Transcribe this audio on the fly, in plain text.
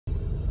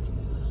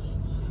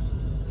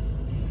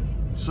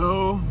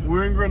So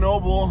we're in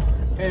Grenoble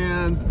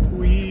and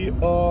we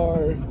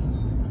are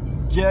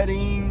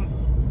getting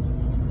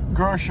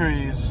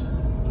groceries.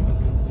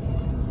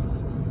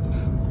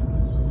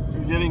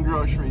 We're getting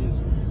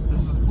groceries.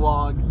 This is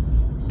vlog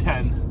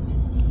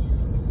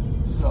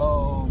 10.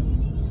 So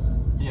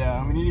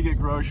yeah, we need to get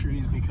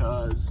groceries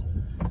because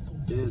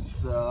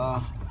it's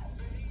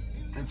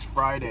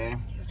Friday.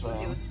 So,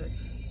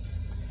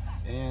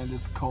 and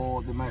it's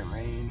cold, it might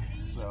rain,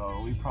 so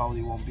we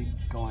probably won't be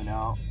going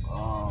out.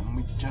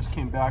 We just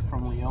came back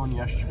from Lyon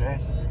yesterday.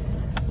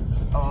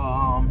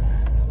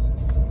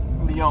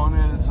 Lyon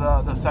is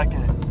the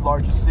second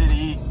largest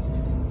city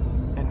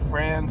in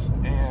France,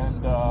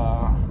 and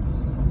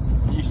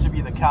it used to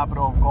be the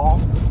capital of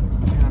Gaul.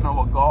 If you don't know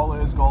what Gaul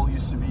is, Gaul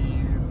used to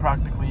be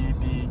practically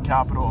the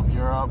capital of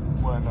Europe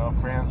when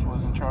France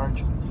was in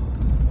charge.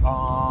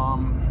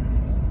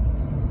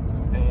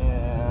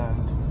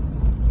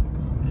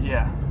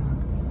 Yeah,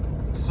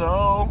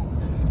 so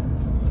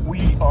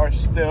we are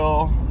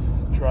still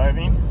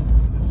driving.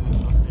 This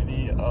is the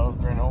city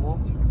of Grenoble,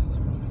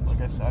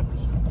 like I said,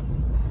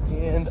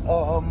 and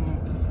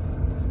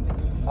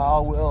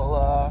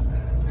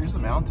there's the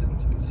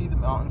mountains. You can see the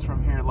mountains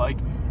from here. Like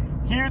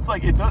here, it's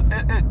like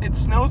it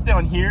snows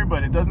down here,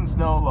 but it doesn't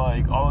snow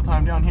like all the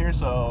time down here.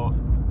 So,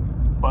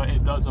 but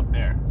it does up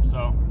there.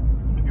 So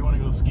if you want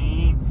to go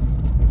skiing,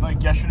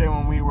 like yesterday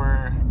when we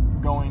were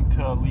going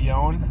to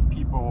Lyon,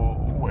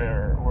 people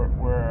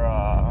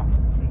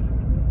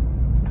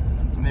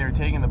they were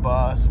taking the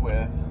bus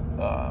with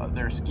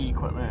their ski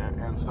equipment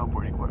and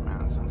snowboard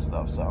equipment and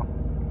stuff. So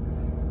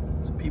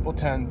people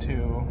tend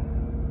to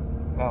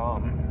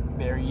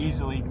very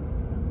easily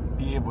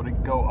be able to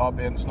go up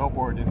and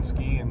snowboard and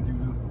ski and do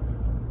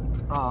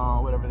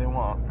whatever they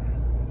want.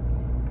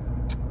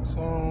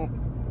 So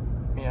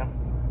yeah,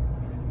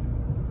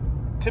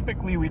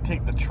 typically we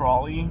take the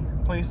trolley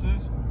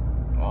places.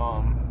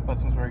 But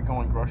since we're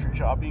going grocery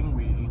shopping,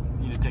 we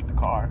need to take the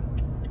car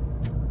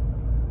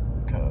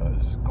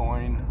because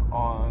going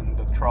on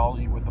the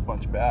trolley with a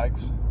bunch of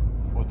bags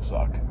would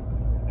suck,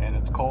 and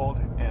it's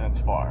cold and it's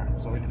far,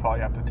 so we'd probably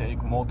have to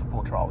take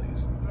multiple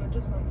trolleys. No,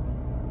 just one.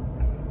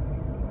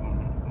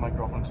 My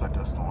girlfriend said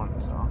just one,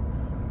 so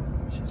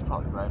she's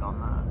probably right on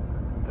that.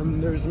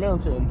 And there's a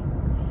mountain.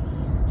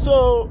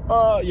 So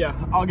yeah,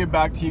 I'll get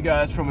back to you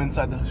guys from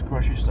inside the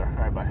grocery store.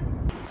 All right, bye.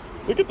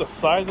 Look at the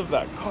size of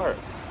that cart.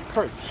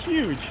 Cart's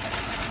huge.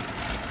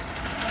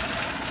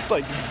 It's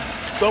like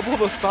double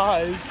the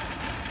size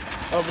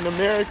of an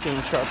American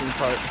shopping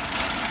cart.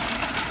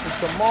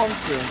 It's a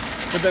monster.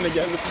 But then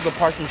again, this is the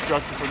parking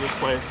structure for this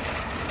place.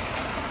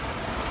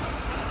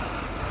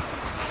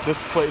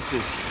 This place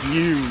is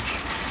huge.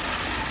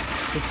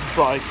 This is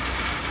like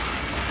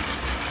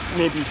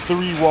maybe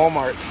 3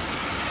 Walmarts.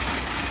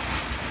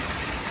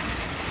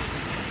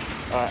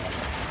 Alright,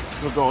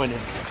 we're going in.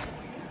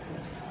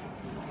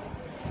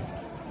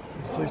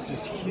 This place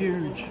is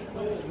huge.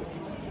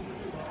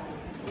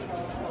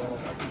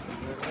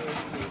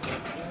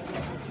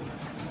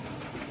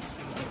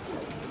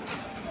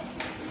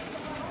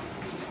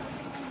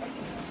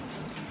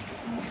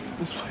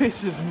 This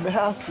place is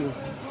massive.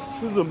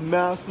 This is a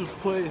massive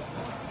place.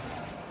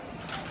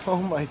 Oh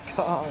my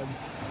god.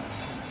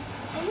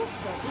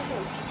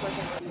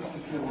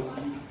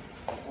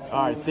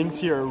 Alright, things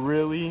here are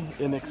really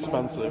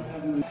inexpensive.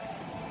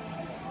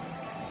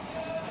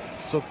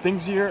 So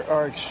things here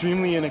are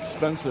extremely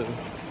inexpensive.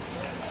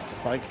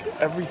 Like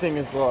everything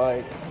is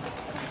like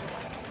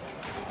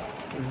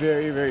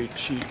very, very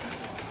cheap.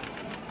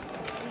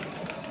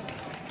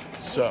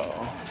 So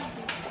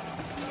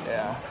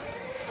yeah.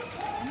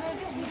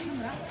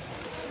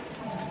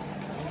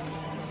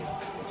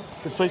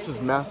 This place is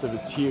massive,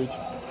 it's huge.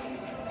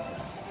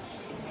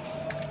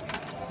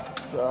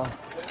 So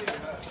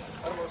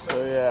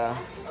yeah.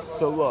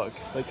 So look,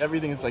 like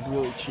everything is like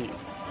really cheap.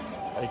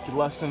 Like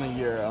less than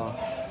 €1.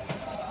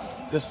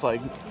 This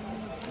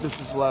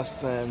is less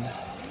than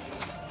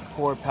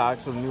 4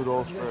 packs of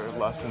noodles for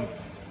less than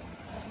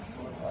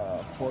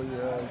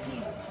 €4.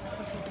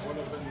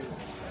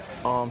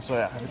 So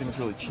yeah, everything's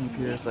really cheap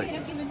here. It's like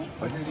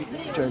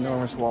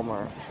ginormous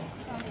Walmart.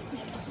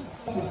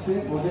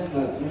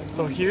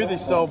 So here they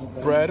sell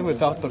bread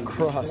without the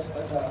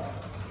crust,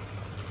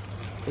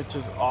 which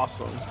is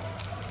awesome.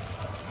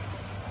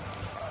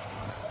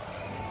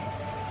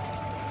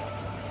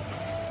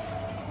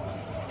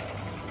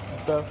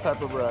 Best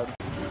type of bread.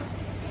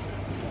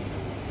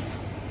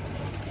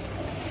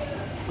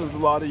 As a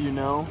lot of you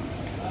know,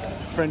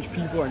 French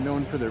people are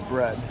known for their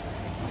bread.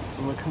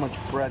 And look how much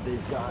bread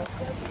they've got.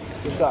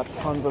 They've got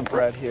tons of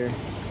bread here.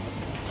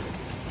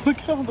 Look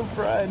at all the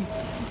bread.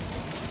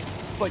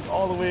 It's like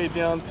all the way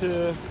down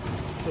to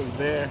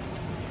there.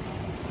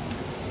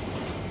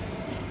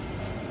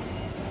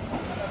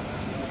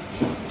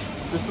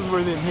 This is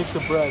where they make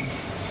the bread.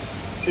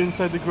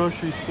 Inside the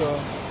grocery store.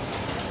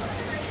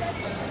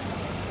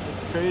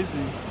 It's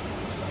crazy.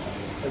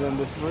 And then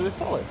this is where they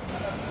sell it.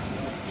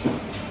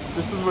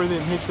 This is where they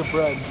make the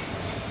bread.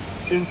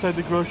 Inside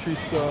the grocery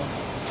store.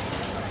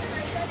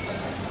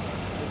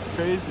 It's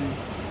crazy.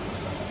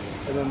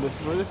 and then this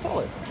is where they sell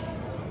it.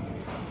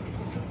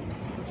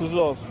 This is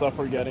all the stuff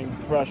we're getting.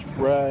 Fresh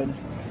bread.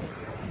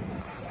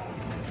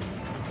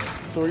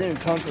 So we're getting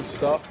tons of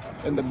stuff,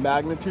 and the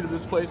magnitude of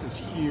this place is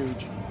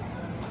huge.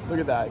 Look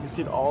at that. You can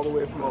see it all the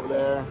way from over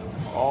there,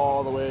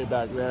 all the way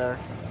back there,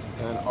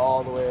 and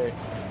all the way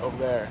over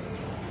there.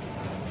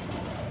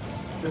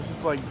 This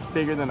is like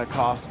bigger than a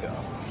Costco,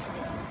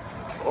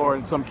 or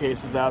in some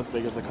cases as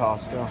big as a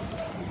Costco.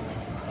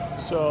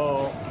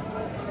 So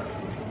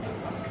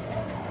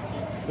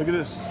look at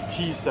this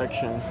cheese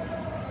section,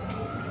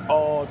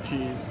 all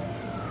cheese,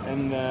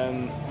 and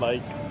then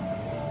like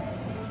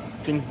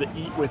things to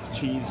eat with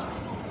cheese.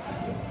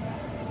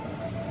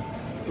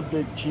 The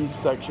big cheese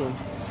section,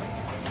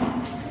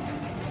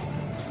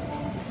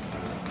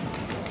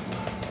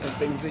 and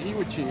things to eat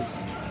with cheese.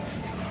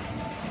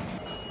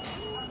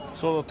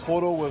 So the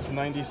total was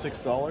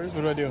 $96.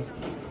 What do I do?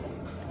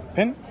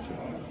 Pin?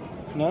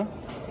 No?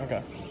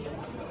 Okay.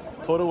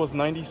 Total was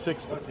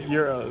 96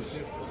 euros.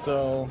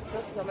 So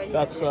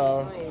that's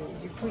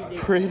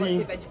pretty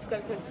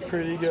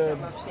good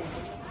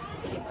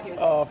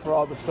for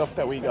all the stuff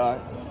that we got.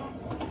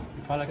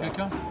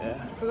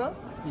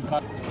 Yeah.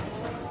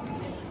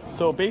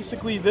 So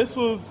basically this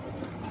was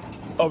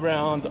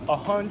around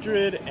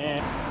 100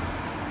 and...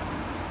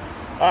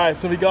 Alright,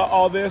 so we got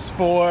all this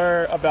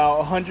for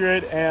about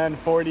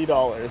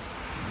 $140,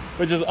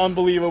 which is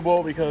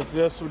unbelievable because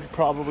this would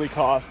probably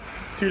cost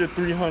 $200 to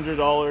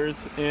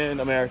 $300 in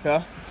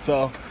America.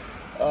 So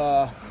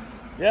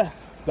yeah,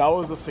 that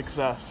was a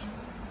success.